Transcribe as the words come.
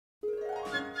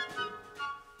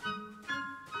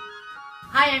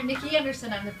Hi, I'm Nikki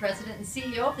Anderson. I'm the President and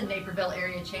CEO of the Naperville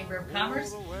Area Chamber of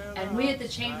Commerce, and we at the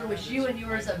Chamber wish you and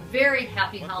yours a very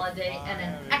happy holiday and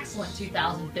an excellent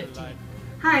 2015.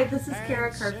 Hi, this is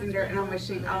Kara Carpenter, and I'm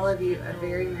wishing all of you a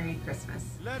very Merry Christmas.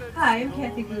 Hi, I'm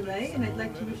Kathy Goulet, and I'd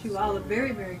like to wish you all a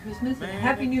very Merry Christmas and a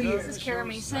Happy New Year. This is Kara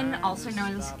Mason, also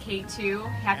known as K2.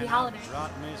 Happy holidays.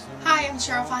 Hi, I'm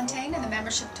Cheryl Fontaine in the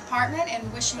membership department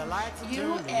and wishing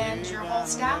you and your whole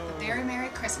staff a very Merry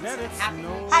Christmas and a Happy New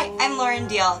Year. Hi, I'm Lauren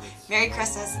Deal. Merry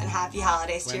Christmas and Happy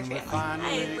Holidays to your family.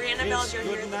 Hi, Brianna Belger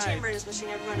here at the Chamber, just wishing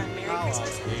everyone a Merry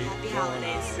Christmas and Happy Holidays.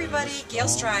 Hey everybody, Gail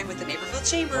Strine with the Naperville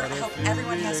Chamber. I hope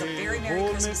everyone has a very Merry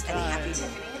Christmas and a Happy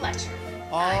Tiffany Lecture.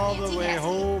 All the way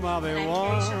home I'll be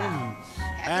warm,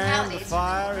 and the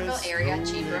fire is Area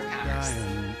Chamber of Commerce.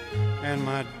 dying, and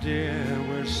my dear,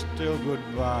 we're still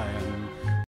goodbying.